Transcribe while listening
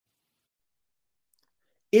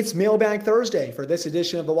It's Mailbag Thursday. For this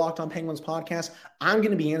edition of the Locked On Penguins podcast, I'm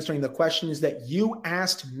going to be answering the questions that you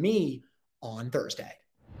asked me on Thursday.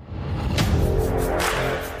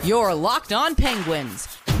 You're Locked On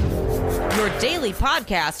Penguins, your daily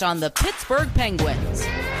podcast on the Pittsburgh Penguins,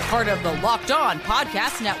 part of the Locked On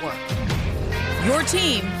Podcast Network, your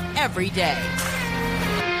team every day.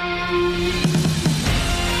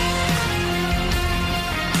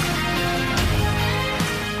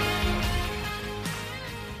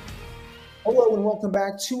 Hello and welcome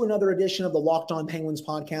back to another edition of the Locked On Penguins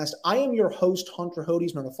podcast. I am your host, Hunter Hodes.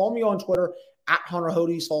 Remember, follow me on Twitter at Hunter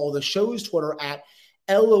Hodes. Follow the show's Twitter at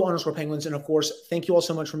LO_Penguins. And of course, thank you all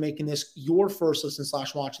so much for making this your first listen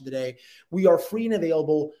 / watch of the day. We are free and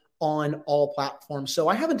available on all platforms. So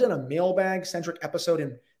I haven't done a mailbag-centric episode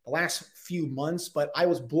in the last few months, but I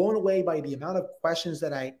was blown away by the amount of questions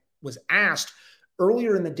that I was asked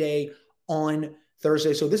earlier in the day on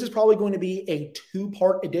Thursday. So this is probably going to be a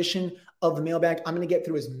two-part edition of the mailbag. I'm going to get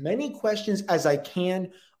through as many questions as I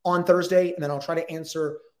can on Thursday, and then I'll try to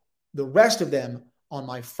answer the rest of them on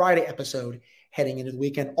my Friday episode heading into the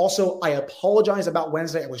weekend. Also, I apologize about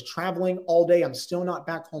Wednesday. I was traveling all day. I'm still not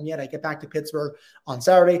back home yet. I get back to Pittsburgh on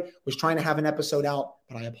Saturday. Was trying to have an episode out,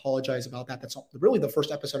 but I apologize about that. That's really the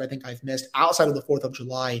first episode I think I've missed outside of the 4th of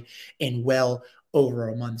July in well over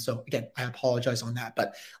a month. So again, I apologize on that,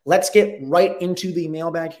 but let's get right into the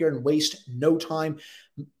mailbag here and waste no time.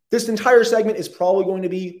 This entire segment is probably going to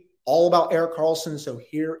be all about Erik Karlsson. So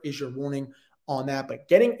here is your warning on that. But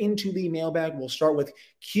getting into the mailbag, we'll start with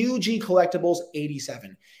QG Collectibles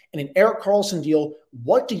 87. In an Erik Karlsson deal,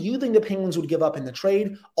 what do you think the Penguins would give up in the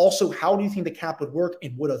trade? Also, how do you think the cap would work?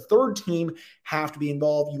 And would a third team have to be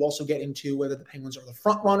involved? You also get into whether the Penguins are the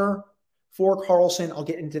front runner for Karlsson. I'll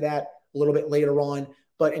get into that a little bit later on.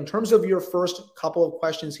 But in terms of your first couple of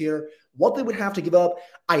questions here, what they would have to give up,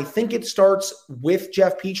 I think it starts with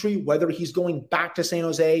Jeff Petrie, whether he's going back to San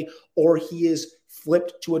Jose or he is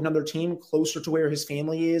flipped to another team closer to where his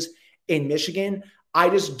family is in Michigan. I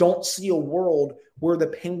just don't see a world where the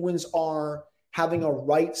Penguins are having a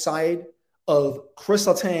right side of Chris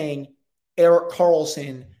Letang, Erik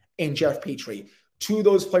Karlsson, and Jeff Petrie. Two of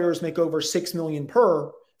those players make over $6 million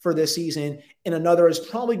per for this season, and another is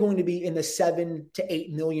probably going to be in the $7 to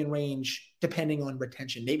 $8 million range, depending on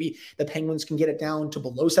retention. Maybe the Penguins can get it down to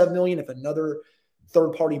below $7 million if another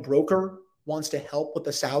third-party broker wants to help with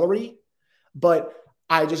the salary, but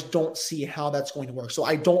I just don't see how that's going to work. So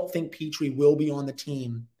I don't think Petrie will be on the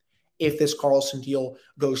team if this Karlsson deal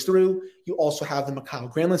goes through. You also have the Mikael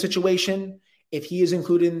Granlund situation. If he is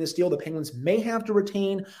included in this deal, the Penguins may have to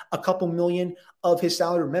retain a couple million of his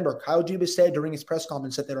salary. Remember, Kyle Dubas said during his press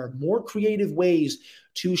conference that there are more creative ways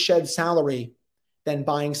to shed salary than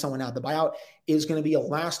buying someone out. The buyout is going to be a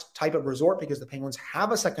last type of resort because the Penguins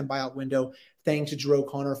have a second buyout window thanks to Drew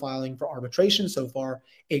O'Connor filing for arbitration. So far,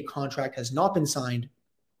 a contract has not been signed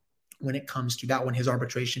when it comes to that one. His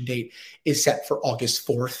arbitration date is set for August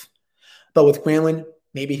 4th. But with Granlund,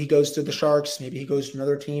 maybe he goes to the Sharks. Maybe he goes to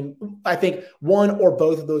another team. I think one or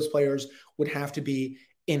both of those players would have to be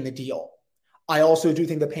in the deal. I also do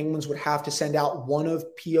think the Penguins would have to send out one of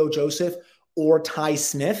P.O. Joseph or Ty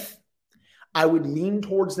Smith. I would lean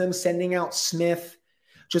towards them sending out Smith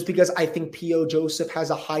just because I think P.O. Joseph has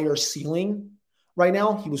a higher ceiling right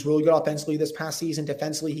now. He was really good offensively this past season.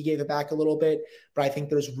 Defensively, he gave it back a little bit, but I think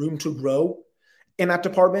there's room to grow in that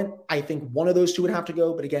department. I think one of those two would have to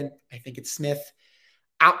go, but again, I think it's Smith.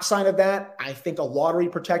 Outside of that, I think a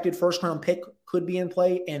lottery-protected first-round pick could be in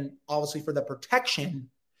play. And obviously for the protection,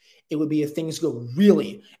 it would be if things go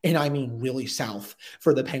really, and I mean really south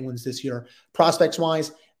for the Penguins this year.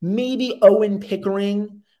 Prospects-wise, maybe Owen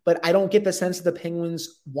Pickering, but I don't get the sense that the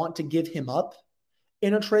Penguins want to give him up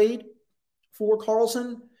in a trade for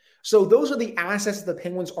Karlsson. So those are the assets that the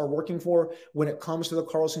Penguins are working for when it comes to the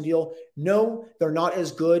Karlsson deal. No, they're not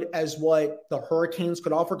as good as what the Hurricanes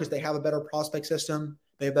could offer because they have a better prospect system.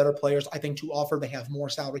 They have better players, I think, to offer. They have more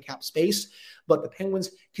salary cap space. But the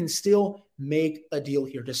Penguins can still make a deal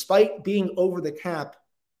here. Despite being over the cap,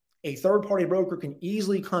 a third-party broker can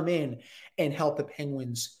easily come in and help the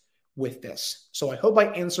Penguins with this. So I hope I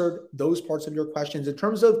answered those parts of your questions. In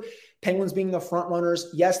terms of Penguins being the front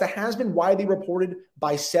runners, yes, that has been widely reported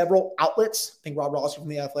by several outlets. I think Rob Rossi from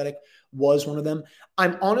The Athletic was one of them.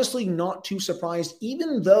 I'm honestly not too surprised,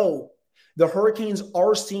 even though the Hurricanes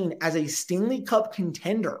are seen as a Stanley Cup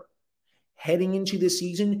contender heading into this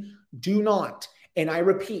season. Do not, and I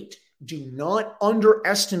repeat, do not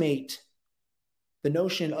underestimate the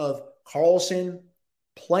notion of Karlsson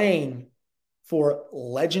playing for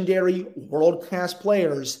legendary world-class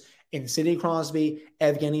players in Sidney Crosby,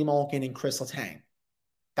 Evgeny Malkin, and Chris Letang.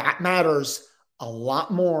 That matters a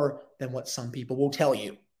lot more than what some people will tell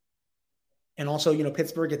you. And also,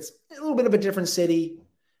 Pittsburgh, it's a little bit of a different city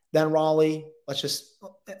than Raleigh.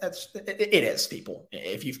 It is, people.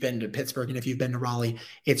 If you've been to Pittsburgh and if you've been to Raleigh,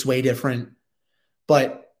 it's way different.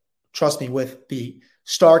 But trust me, with the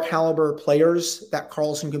star caliber players that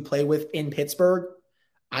Karlsson can play with in Pittsburgh,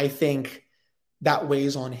 I think that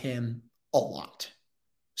weighs on him a lot.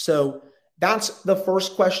 So that's the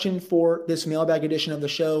first question for this mailbag edition of the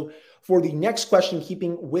show. For the next question,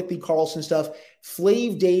 keeping with the Karlsson stuff,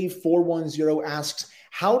 Flav Dave 410 asks,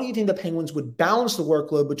 how do you think the Penguins would balance the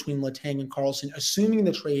workload between Letang and Karlsson, assuming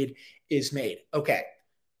the trade is made? Okay,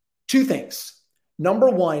 two things. Number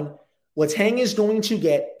one, Letang is going to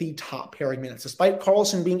get the top pairing minutes. Despite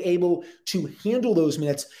Karlsson being able to handle those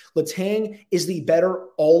minutes, Letang is the better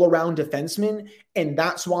all-around defenseman, and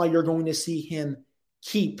that's why you're going to see him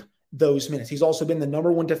keep those minutes. He's also been the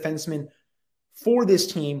number one defenseman for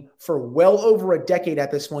this team for well over a decade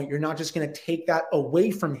at this point. You're not just going to take that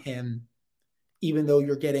away from him, even though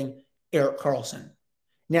you're getting Erik Karlsson.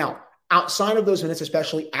 Now, outside of those minutes,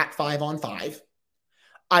 especially at 5-on-5,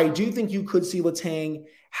 I do think you could see Letang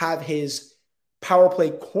have his power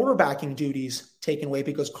play quarterbacking duties taken away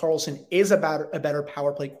because Karlsson is a better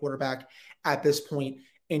power play quarterback at this point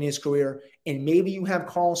in his career. And maybe you have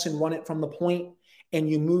Karlsson run it from the point and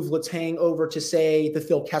you move Letang over to, say, the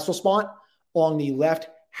Phil Kessel spot along the left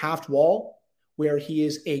half wall, where he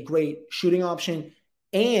is a great shooting option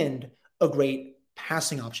and a great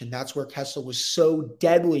passing option. That's where Kessel was so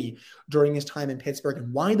deadly during his time in Pittsburgh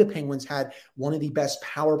and why the Penguins had one of the best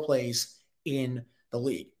power plays in the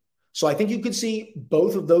league. So I think you could see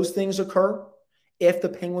both of those things occur if the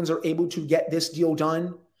Penguins are able to get this deal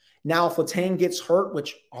done. Now, if Letang gets hurt,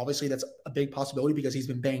 which obviously that's a big possibility because he's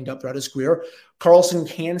been banged up throughout his career, Karlsson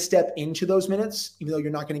can step into those minutes, even though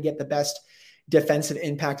you're not going to get the best defensive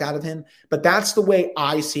impact out of him. But that's the way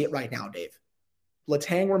I see it right now, Dave.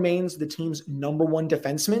 Letang remains the team's number one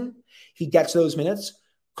defenseman. He gets those minutes.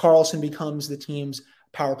 Karlsson becomes the team's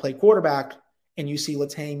power play quarterback, and you see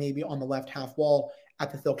Letang maybe on the left half wall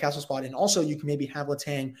at the Phil Kessel spot. And also you can maybe have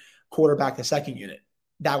Letang quarterback the second unit.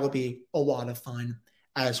 That would be a lot of fun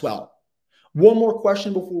as well. One more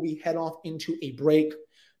question before we head off into a break.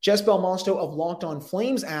 Jess Belmosto of Locked On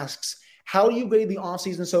Flames asks, how do you grade the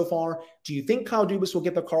offseason so far? Do you think Kyle Dubas will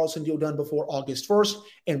get the Karlsson deal done before August 1st?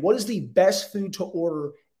 And what is the best food to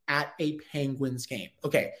order at a Penguins game?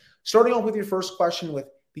 Okay, starting off with your first question with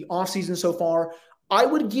the offseason so far, I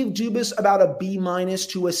would give Dubas about a B-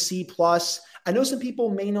 to a C+. I know some people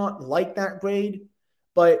may not like that grade,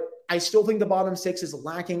 but I still think the bottom six is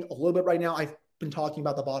lacking a little bit right now. I've been talking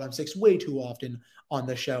about the bottom six way too often on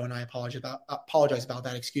the show, and I apologize about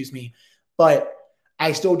that, excuse me. But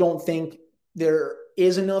I still don't think there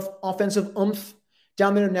is enough offensive oomph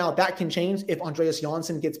down there. Now, that can change if Andreas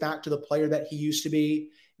Johnsson gets back to the player that he used to be,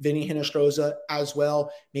 Vinny Hinostroza as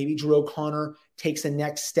well. Maybe Drew O'Connor takes the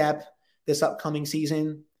next step this upcoming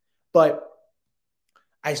season. But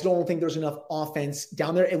I still don't think there's enough offense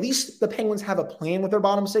down there. At least the Penguins have a plan with their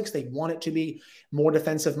bottom six. They want it to be more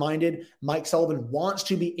defensive-minded. Mike Sullivan wants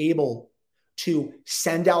to be able to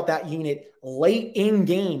send out that unit late in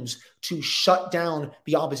games to shut down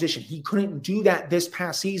the opposition. He couldn't do that this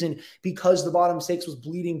past season because the bottom six was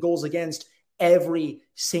bleeding goals against every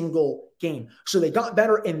single game. So they got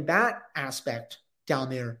better in that aspect down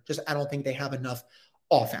there. Just I don't think they have enough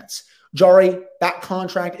offense. Jari, that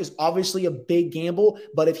contract is obviously a big gamble,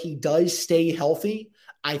 but if he does stay healthy,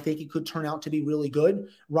 I think it could turn out to be really good.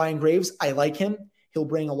 Ryan Graves, I like him. He'll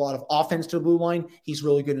bring a lot of offense to the blue line. He's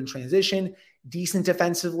really good in transition, decent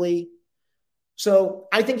defensively. So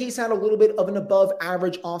I think he's had a little bit of an above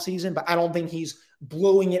average offseason, but I don't think he's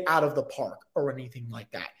blowing it out of the park or anything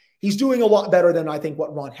like that. He's doing a lot better than I think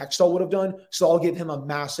what Ron Hextall would have done. So I'll give him a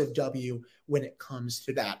massive W when it comes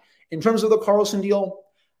to that. In terms of the Karlsson deal,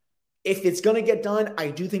 if it's going to get done, I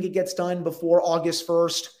do think it gets done before August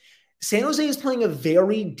 1st. San Jose is playing a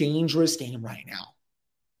very dangerous game right now.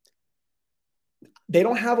 They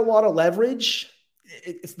don't have a lot of leverage.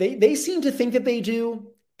 They seem to think that they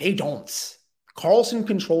do. They don't. Karlsson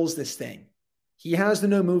controls this thing. He has the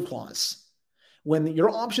no move clause. When your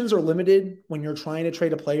options are limited, when you're trying to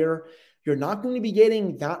trade a player, you're not going to be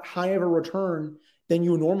getting that high of a return than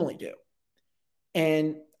you normally do.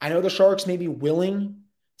 And I know the Sharks may be willing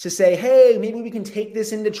to say, hey, maybe we can take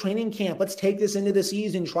this into training camp. Let's take this into the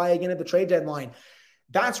season, try again at the trade deadline.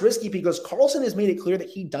 That's risky because Karlsson has made it clear that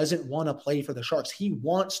he doesn't want to play for the Sharks. He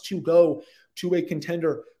wants to go to a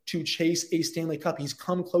contender to chase a Stanley Cup. He's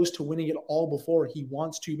come close to winning it all before. He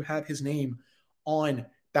wants to have his name on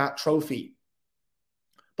that trophy.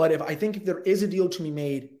 But if there is a deal to be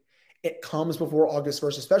made, it comes before August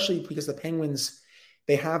 1st, especially because the Penguins,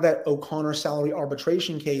 they have that O'Connor salary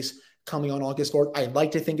arbitration case coming on August 4th. I'd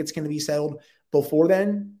like to think it's going to be settled before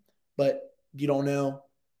then, but you don't know.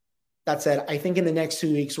 That said, I think in the next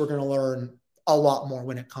 2 weeks, we're going to learn a lot more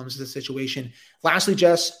when it comes to the situation. Lastly,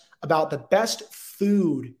 Jess, about the best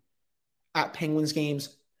food at Penguins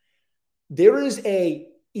games. There is a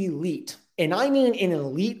elite, and I mean an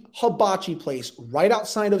elite hibachi place right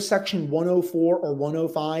outside of section 104 or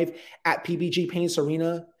 105 at PPG Paints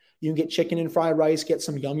Arena. You can get chicken and fried rice, get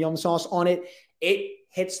some yum sauce on it. It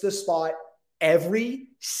hits the spot every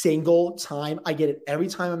single time. I get it every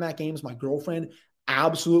time I'm at games. My girlfriend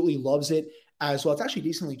absolutely loves it as well. It's actually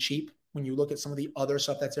decently cheap when you look at some of the other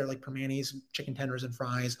stuff that's there, like permanis, chicken tenders and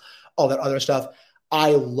fries, all that other stuff.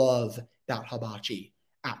 I love that hibachi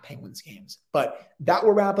at Penguins games. But that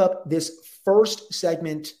will wrap up this first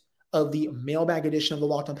segment of the mailbag edition of the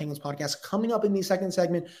Locked On Penguins podcast. Coming up in the second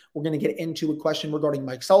segment, we're going to get into a question regarding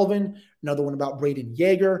Mike Sullivan, another one about Braden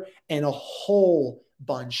Yeager, and a whole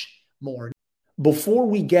bunch more. Before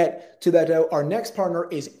we get to that, our next partner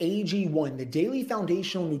is AG1, the daily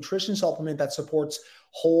foundational nutrition supplement that supports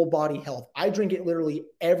whole body health. I drink it literally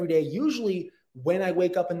every day, usually when I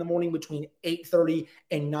wake up in the morning between 8:30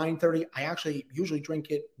 and 9:30. I actually usually drink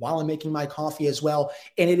it while I'm making my coffee as well.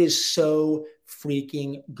 And it is so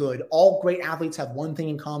freaking good. All great athletes have one thing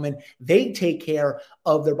in common. They take care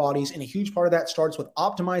of their bodies. And a huge part of that starts with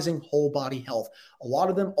optimizing whole body health. A lot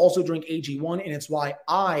of them also drink AG1. And it's why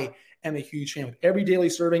I am a huge fan. With every daily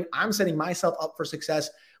serving, I'm setting myself up for success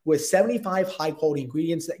with 75 high-quality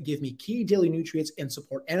ingredients that give me key daily nutrients and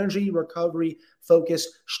support energy, recovery, focus,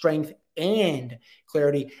 strength, and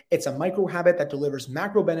clarity. It's a micro habit that delivers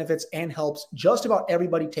macro benefits and helps just about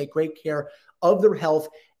everybody take great care of their health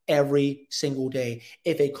every single day.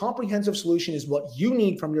 If a comprehensive solution is what you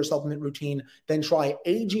need from your supplement routine, then try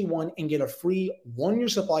AG1 and get a free 1-year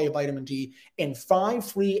supply of vitamin D and 5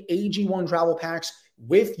 free AG1 travel packs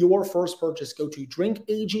with your first purchase. Go to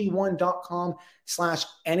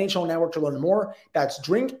drinkag1.com/NHL Network to learn more. That's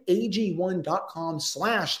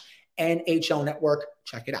drinkag1.com/NHL Network.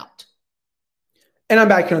 Check it out. And I'm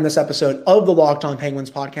back here on this episode of the Locked On Penguins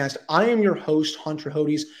podcast. I am your host, Hunter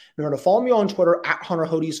Hodes. Remember to follow me on Twitter at Hunter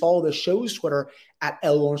Hodes. Follow the show's Twitter at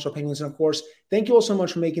 @LO_Penguins. And of course, thank you all so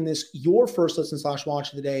much for making this your first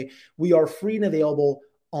listen/watch of the day. We are free and available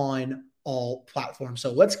on all platforms.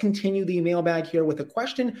 So let's continue the mailbag here with a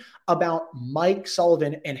question about Mike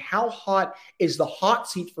Sullivan and how hot is the hot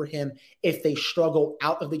seat for him if they struggle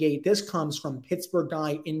out of the gate. This comes from Pittsburgh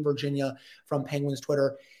Guy in Virginia from Penguins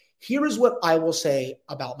Twitter. Here is what I will say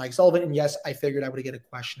about Mike Sullivan. And yes, I figured I would get a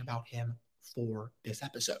question about him for this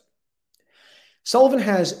episode. Sullivan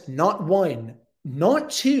has not 1,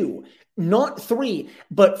 not 2, not 3,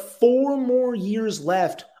 but 4 more years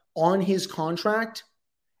left on his contract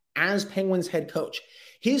as Penguins head coach.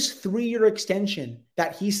 His 3-year extension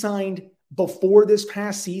that he signed before this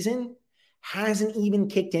past season hasn't even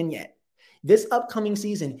kicked in yet. This upcoming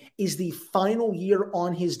season is the final year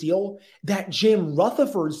on his deal that Jim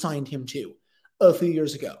Rutherford signed him to a few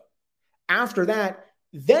years ago. After that,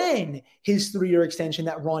 then his 3-year extension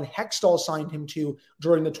that Ron Hextall signed him to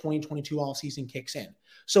during the 2022 offseason kicks in.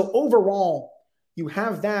 So overall, you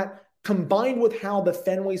have that combined with how the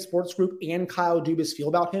Fenway Sports Group and Kyle Dubas feel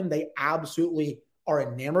about him. They absolutely are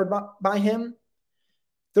enamored by him.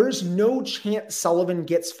 There's no chance Sullivan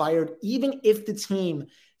gets fired, even if the team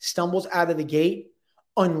stumbles out of the gate,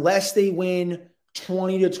 unless they win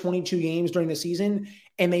 20 to 22 games during the season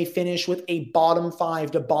and they finish with a bottom 5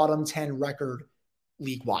 to bottom 10 record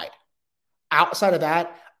league-wide. Outside of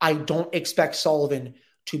that, I don't expect Sullivan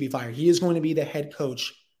to be fired. He is going to be the head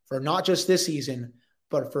coach for not just this season,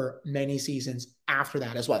 but for many seasons after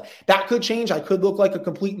that as well. That could change. I could look like a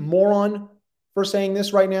complete moron for saying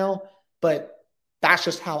this right now, but that's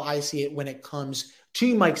just how I see it when it comes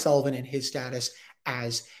to Mike Sullivan and his status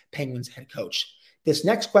as Penguins head coach. This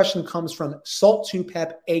next question comes from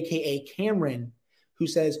Salt2Pep, aka Cameron, who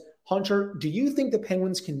says, Hunter, do you think the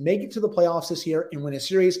Penguins can make it to the playoffs this year and win a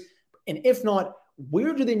series? And if not,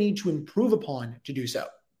 where do they need to improve upon to do so?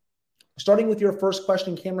 Starting with your first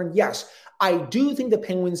question, Cameron, yes, I do think the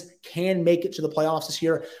Penguins can make it to the playoffs this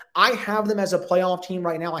year. I have them as a playoff team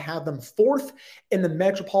right now. I have them 4th in the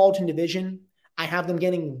Metropolitan Division. I have them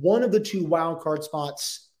getting one of the 2 wild card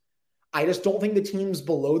spots. I just don't think the teams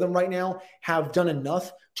below them right now have done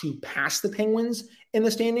enough to pass the Penguins in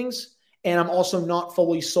the standings. And I'm also not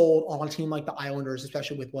fully sold on a team like the Islanders,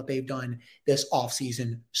 especially with what they've done this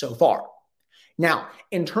offseason so far. Now,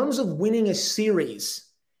 in terms of winning a series,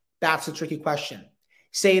 that's a tricky question.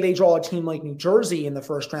 Say they draw a team like New Jersey in the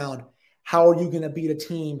first round. How are you going to beat a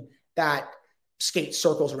team that skate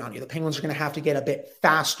circles around you. The Penguins are going to have to get a bit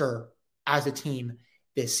faster as a team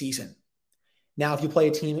this season. Now, if you play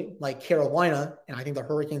a team like Carolina, and I think the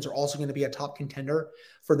Hurricanes are also going to be a top contender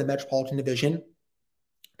for the Metropolitan Division,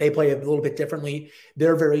 they play a little bit differently.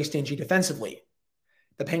 They're very stingy defensively.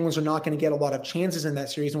 The Penguins are not going to get a lot of chances in that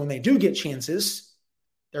series. And when they do get chances,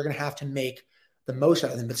 they're going to have to make the most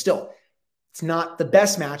out of them. But still, it's not the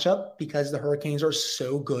best matchup because the Hurricanes are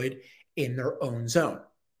so good in their own zone.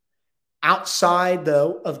 Outside,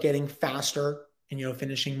 though, of getting faster and,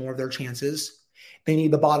 finishing more of their chances, they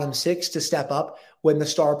need the bottom six to step up when the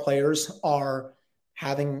star players are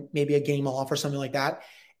having maybe a game off or something like that.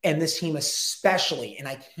 And this team especially, and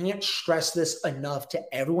I can't stress this enough to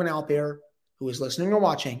everyone out there who is listening or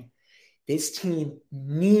watching, this team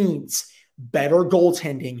needs better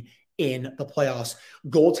goaltending in the playoffs.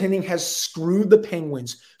 Goaltending has screwed the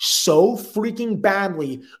Penguins so freaking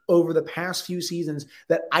badly over the past few seasons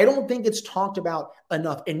that I don't think it's talked about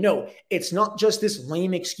enough. And no, it's not just this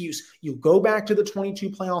lame excuse. You go back to the 22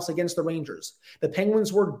 playoffs against the Rangers. The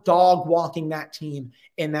Penguins were dog walking that team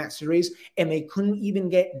in that series, and they couldn't even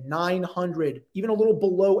get 900, even a little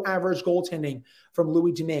below average goaltending from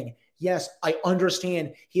Louis Domingue. Yes, I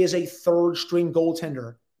understand he is a third string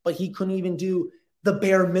goaltender, but he couldn't even do the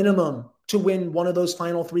bare minimum to win one of those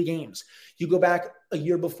final three games. You go back a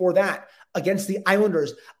year before that against the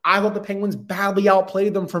Islanders. I thought the Penguins badly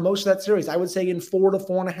outplayed them for most of that series. I would say in 4 to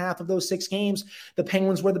 4.5 of those 6 games, the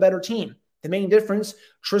Penguins were the better team. The main difference,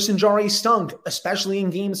 Tristan Jarry stunk, especially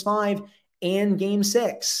in games 5 and game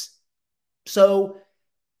 6. So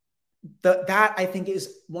that I think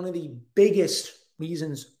is one of the biggest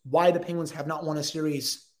reasons why the Penguins have not won a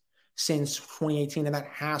series since 2018, and that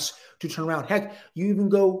has to turn around. Heck, you even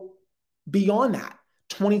go beyond that.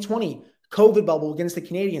 2020, COVID bubble against the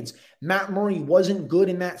Canadiens. Matt Murray wasn't good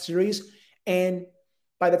in that series, and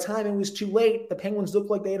by the time it was too late, the Penguins looked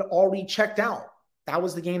like they had already checked out. That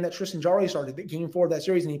was the game that Tristan Jarry started, game 4 of that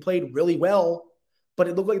series, and he played really well, but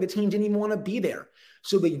it looked like the team didn't even want to be there.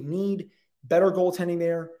 So they need better goaltending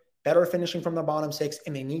there, better finishing from the bottom 6,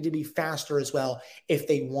 and they need to be faster as well if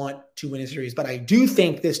they want to win a series. But I do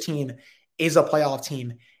think this team is a playoff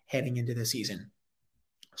team heading into the season.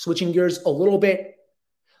 Switching gears a little bit,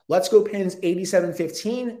 Let's Go Pens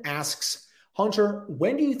 8715 asks, Hunter,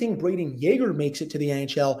 when do you think Braden Yeager makes it to the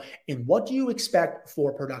NHL, and what do you expect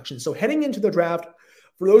for production? So heading into the draft,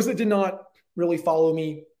 for those that did not really follow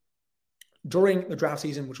me during the draft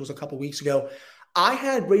season, which was a couple weeks ago, I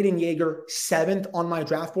had Braden Yeager 7th on my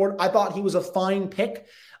draft board. I thought he was a fine pick,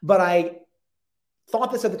 but I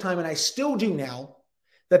thought this at the time, and I still do now,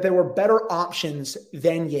 that there were better options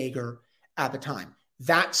than Yeager at the time.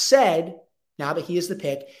 That said, now that he is the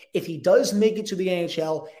pick, if he does make it to the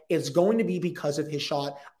NHL, it's going to be because of his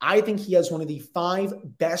shot. I think he has one of the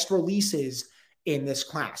 5 best releases in this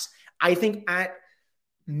class. I think at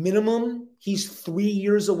minimum, he's 3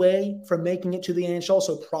 years away from making it to the NHL.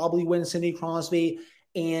 So probably when Sidney Crosby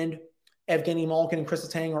and Evgeny Malkin and Chris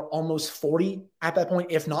Letang are almost 40 at that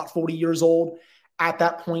point, if not 40 years old at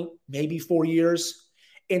that point, maybe 4 years.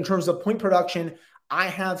 In terms of point production, I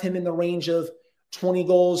have him in the range of 20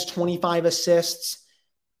 goals, 25 assists,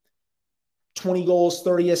 20 goals,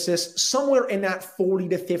 30 assists, somewhere in that 40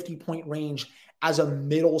 to 50 point range as a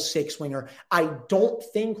middle 6 winger. I don't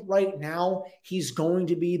think right now he's going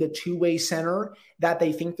to be the two-way center that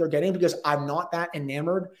they think they're getting, because I'm not that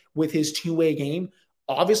enamored with his two-way game.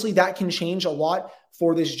 Obviously, that can change a lot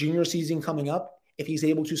for this junior season coming up if he's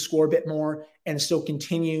able to score a bit more and still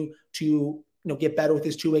continue to get better with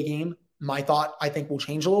his two-way game. My thought, I think, will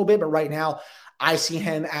change a little bit, but right now I see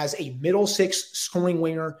him as a middle 6 scoring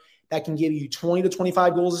winger that can give you 20 to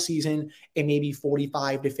 25 goals a season and maybe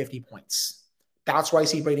 45 to 50 points. That's where I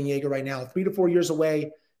see Braden Yeager right now, 3 to 4 years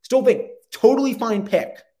away. Still think totally fine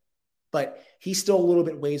pick, but he's still a little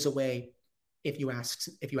bit ways away if you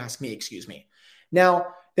ask me, excuse me. Now,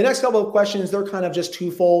 the next couple of questions, they're kind of just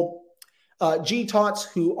twofold. G Tots,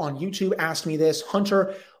 who on YouTube asked me this,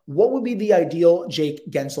 Hunter, what would be the ideal Jake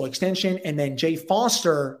Gensel extension? And then Jay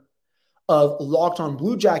Foster of Locked On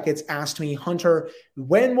Blue Jackets asked me, Hunter,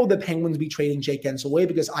 when will the Penguins be trading Jake Gensel away?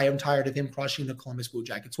 Because I am tired of him crushing the Columbus Blue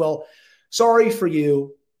Jackets. Well, sorry for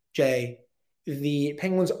you, Jay. The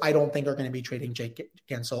Penguins, I don't think, are going to be trading Jake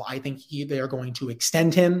Gensel. I think they are going to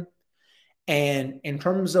extend him. And in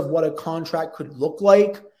terms of what a contract could look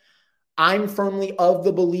like, I'm firmly of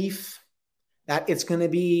the belief that it's going to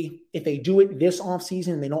be, if they do it this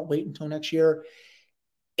offseason and they don't wait until next year,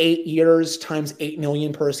 8 years times $8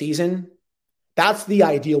 million per season. That's the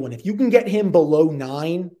ideal one. If you can get him below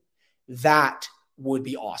 9, that would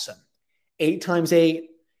be awesome. 8 times 8,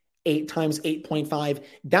 8 times 8.5.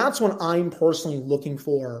 That's what I'm personally looking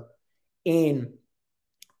for in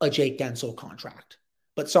a Jake Gensel contract.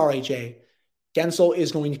 But sorry, Jay, Gensel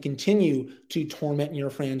is going to continue to torment your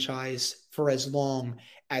franchise for as long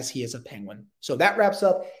as he is a Penguin. So that wraps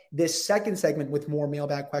up this second segment with more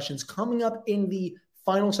mailbag questions. Coming up in the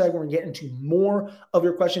final segment, we're going to get into more of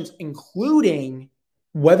your questions, including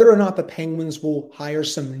whether or not the Penguins will hire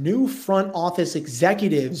some new front office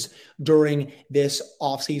executives during this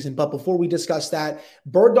offseason. But before we discuss that,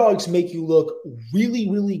 Bird Dogs make you look really,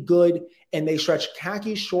 really good, and they stretch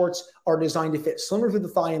khaki shorts are designed to fit slimmer through the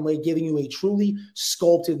thigh and leg, giving you a truly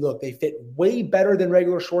sculpted look. They fit way better than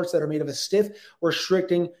regular shorts that are made of a stiff,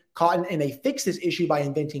 restricting cotton, and they fix this issue by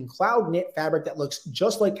inventing cloud knit fabric that looks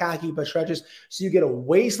just like khaki but stretches, so you get a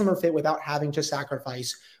way slimmer fit without having to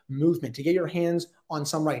sacrifice movement. To get your hands on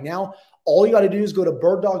some right now, all you got to do is go to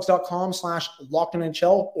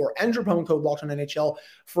birddogs.com/LockedOnNHL or enter promo code LockedOnNHL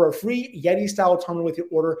for a free Yeti style tumbler with your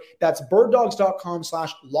order. That's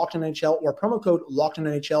birddogs.com/LockedOnNHL or promo code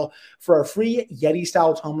LockedOnNHL for a free Yeti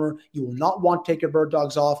style tumbler. You will not want to take your Bird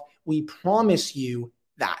Dogs off. We promise you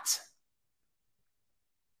that.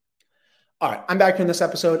 All right, I'm back here in this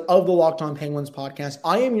episode of the Locked On Penguins podcast.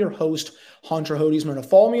 I am your host, Hunter Hodes. Remember to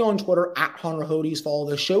follow me on Twitter at Hunter Hodes. Follow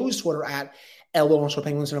the show's Twitter at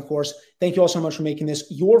 @LO_Penguins. And of course, thank you all so much for making this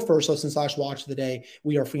your first listen/watch of the day.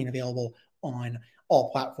 We are free and available on all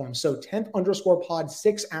platforms. So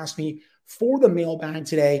 10th_pod6 asked me for the mailbag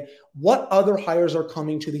today, what other hires are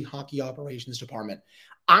coming to the hockey operations department?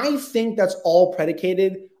 I think that's all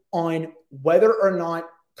predicated on whether or not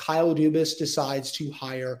Kyle Dubas decides to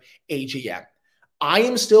hire a GM. I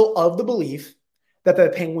am still of the belief that the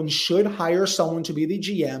Penguins should hire someone to be the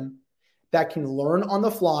GM that can learn on the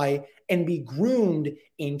fly and be groomed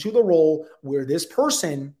into the role where this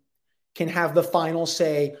person can have the final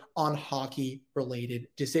say on hockey-related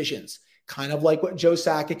decisions. Kind of like what Joe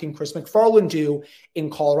Sakic and Chris McFarland do in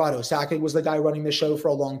Colorado. Sakic was the guy running the show for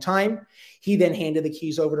a long time. He then handed the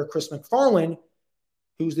keys over to Chris McFarland,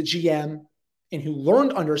 who's the GM and who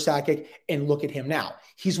learned under Sakic, and look at him now.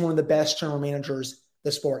 He's one of the best general managers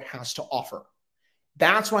the sport has to offer.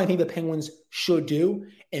 That's what I think the Penguins should do.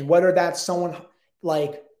 And whether that's someone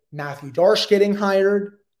like Matthew Darche getting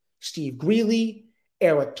hired, Steve Greeley,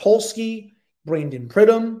 Eric Tulsky, Brandon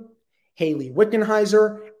Pridham, Haley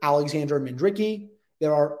Wickenheiser, Alexander Mindricki,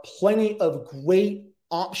 there are plenty of great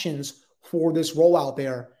options for this role out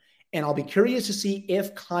there. And I'll be curious to see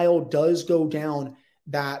if Kyle does go down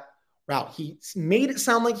that route. He made it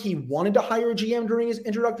sound like he wanted to hire a GM during his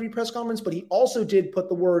introductory press conference, but he also did put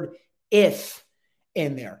the word if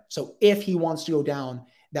in there. So if he wants to go down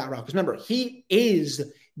that route, because remember, he is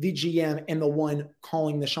the GM and the one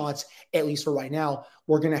calling the shots, at least for right now.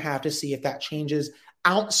 We're going to have to see if that changes.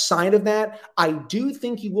 Outside of that, I do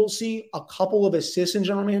think you will see a couple of assistant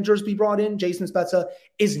general managers be brought in. Jason Spezza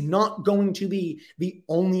is not going to be the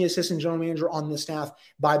only assistant general manager on the staff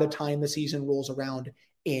by the time the season rolls around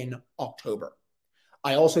in October.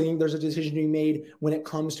 I also think there's a decision to be made when it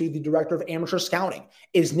comes to the director of amateur scouting.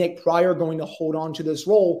 Is Nick Pryor going to hold on to this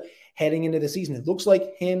role heading into the season? It looks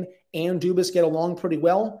like him and Dubas get along pretty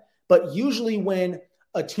well, but usually when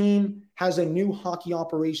a team has a new hockey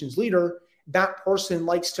operations leader, that person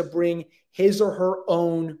likes to bring his or her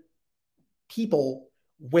own people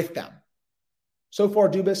with them. So far,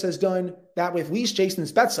 Dubas has done that with at least Jason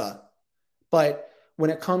Spezza, but when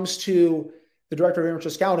it comes to the director of amateur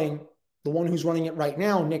scouting, the one who's running it right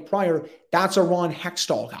now, Nick Pryor, that's a Ron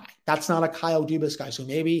Hextall guy. That's not a Kyle Dubas guy. So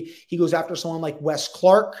maybe he goes after someone like Wes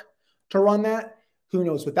Clark to run that. Who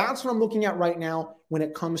knows? But that's what I'm looking at right now when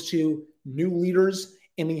it comes to new leaders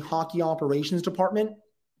in the hockey operations department.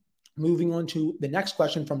 Moving on to the next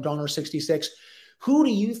question from Donner66. Who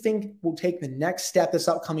do you think will take the next step this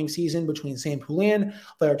upcoming season between Sam Poulin,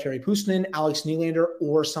 Terry Puustinen, Alex Nylander,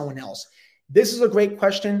 or someone else? This is a great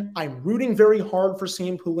question. I'm rooting very hard for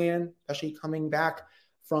Sam Poulin, especially coming back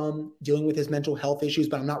from dealing with his mental health issues,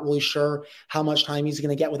 but I'm not really sure how much time he's going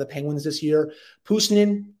to get with the Penguins this year.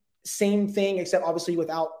 Puustinen, same thing, except obviously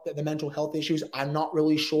without the mental health issues. I'm not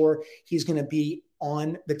really sure he's going to be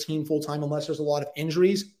on the team full-time unless there's a lot of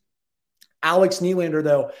injuries. Alex Nylander,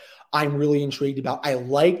 though, I'm really intrigued about. I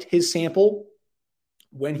liked his sample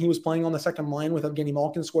when he was playing on the second line with Evgeny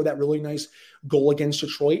Malkin, scored that really nice goal against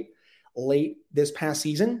Detroit late this past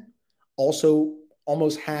season. Also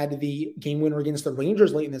almost had the game winner against the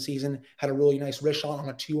Rangers late in the season, had a really nice wrist shot on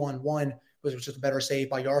a 2-on-1, which was just a better save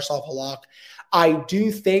by Yaroslav Halak. I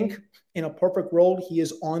do think in a perfect world, he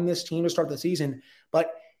is on this team to start the season,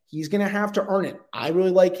 but he's going to have to earn it. I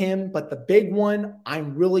really like him, but the big one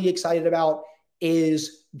I'm really excited about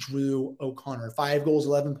is Drew O'Connor. 5 goals,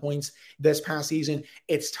 11 points this past season.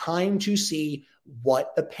 It's time to see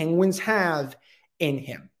what the Penguins have in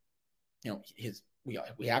him.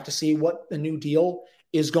 We have to see what the new deal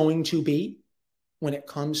is going to be when it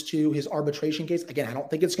comes to his arbitration case. Again, I don't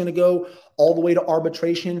think it's going to go all the way to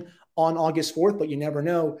arbitration on August 4th, but you never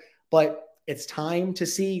know. But it's time to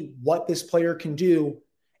see what this player can do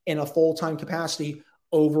in a full-time capacity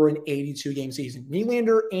over an 82-game season.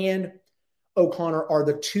 Nylander and O'Connor are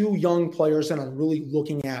the 2 young players that I'm really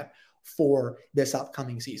looking at for this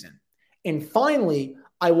upcoming season. And finally,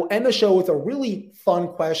 I will end the show with a really fun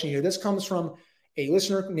question here. This comes from a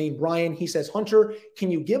listener named Brian. He says, Hunter,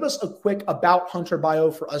 can you give us a quick about Hunter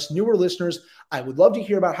bio for us newer listeners? I would love to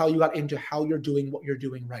hear about how you got into how you're doing what you're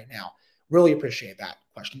doing right now. Really appreciate that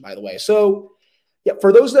question, by the way. So, yeah,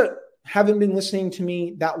 for those that haven't been listening to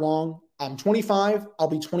me that long, I'm 25. I'll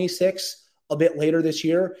be 26 a bit later this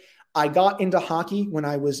year. I got into hockey when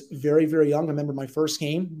I was very, very young. I remember my first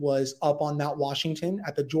game was up on Mount Washington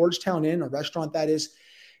at the Georgetown Inn, a restaurant that is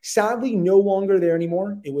sadly no longer there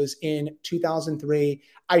anymore. It was in 2003.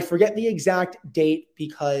 I forget the exact date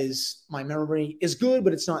because my memory is good,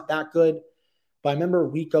 but it's not that good. But I remember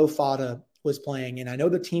Rico Fata was playing, and I know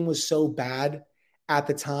the team was so bad at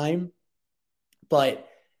the time, but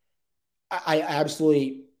I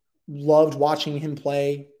absolutely loved watching him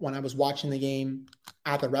play when I was watching the game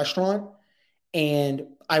at the restaurant, and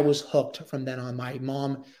I was hooked from then on. My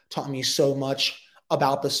mom taught me so much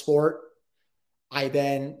about the sport. I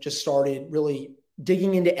then just started really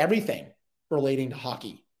digging into everything relating to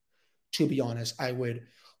hockey. To be honest, I would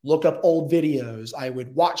look up old videos. I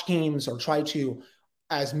would watch games or try to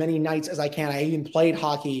as many nights as I can. I even played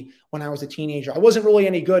hockey when I was a teenager. I wasn't really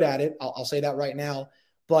any good at it. I'll say that right now,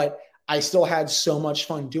 but I still had so much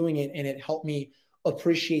fun doing it, and it helped me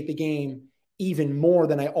appreciate the game even more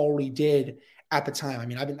than I already did at the time. I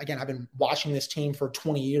mean, I've been watching this team for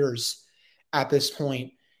 20 years at this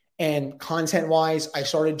point. And content-wise, I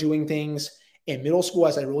started doing things in middle school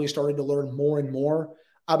as I really started to learn more and more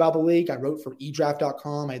about the league. I wrote for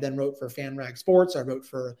eDraft.com. I then wrote for FanRag Sports. I wrote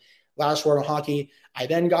for Last Word on Hockey. I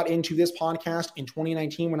then got into this podcast in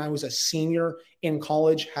 2019 when I was a senior in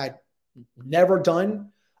college, had never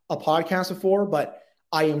done a podcast before, but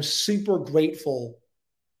I am super grateful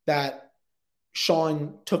that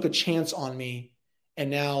Sean took a chance on me. And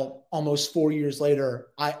now, almost 4 years later,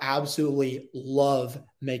 I absolutely love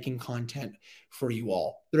making content for you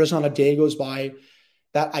all. There's not a day goes by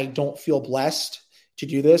that I don't feel blessed to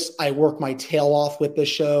do this. I work my tail off with this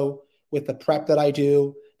show, with the prep that I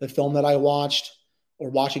do, the film that I watch,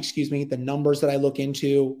 the numbers that I look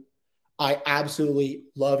into. I absolutely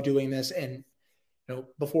love doing this. And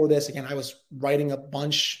before this, again, I was writing a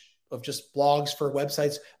bunch of just blogs for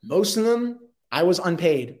websites. Most of them, I was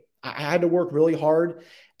unpaid. I had to work really hard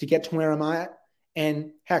to get to where I'm at.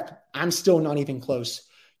 And heck, I'm still not even close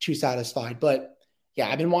to satisfied. But yeah,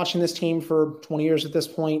 I've been watching this team for 20 years at this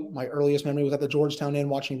point. My earliest memory was at the Georgetown Inn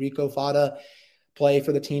watching Rico Fata play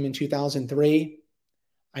for the team in 2003.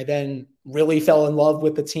 I then really fell in love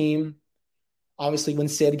with the team, obviously, when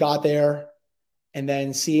Sid got there. And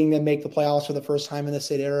then seeing them make the playoffs for the first time in the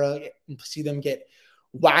Sid era, and see them get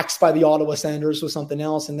waxed by the Ottawa Senators was something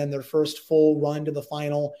else. And then their first full run to the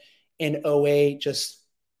final in 2008 just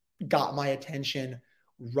got my attention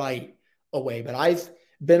right away. But I've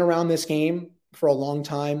been around this game for a long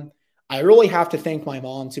time. I really have to thank my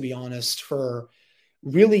mom, to be honest, for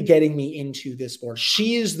really getting me into this sport.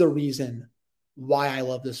 She is the reason why I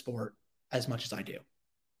love this sport as much as I do.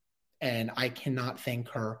 And I cannot thank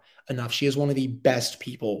her enough. She is one of the best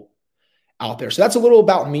people out there. So that's a little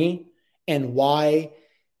about me and why,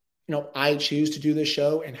 I choose to do this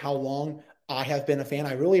show and how long I have been a fan.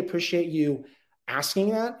 I really appreciate you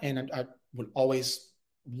asking that. And I would always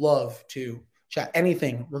love to chat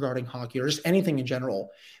anything regarding hockey or just anything in general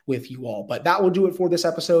with you all. But that will do it for this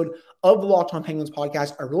episode of the Locked On Penguins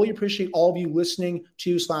podcast. I really appreciate all of you listening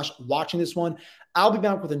to / watching this one. I'll be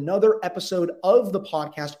back with another episode of the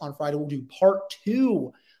podcast on Friday. We'll do part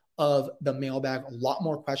 2 of the mailbag, a lot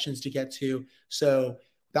more questions to get to. So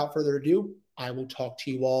without further ado, I will talk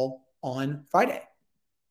to you all on Friday.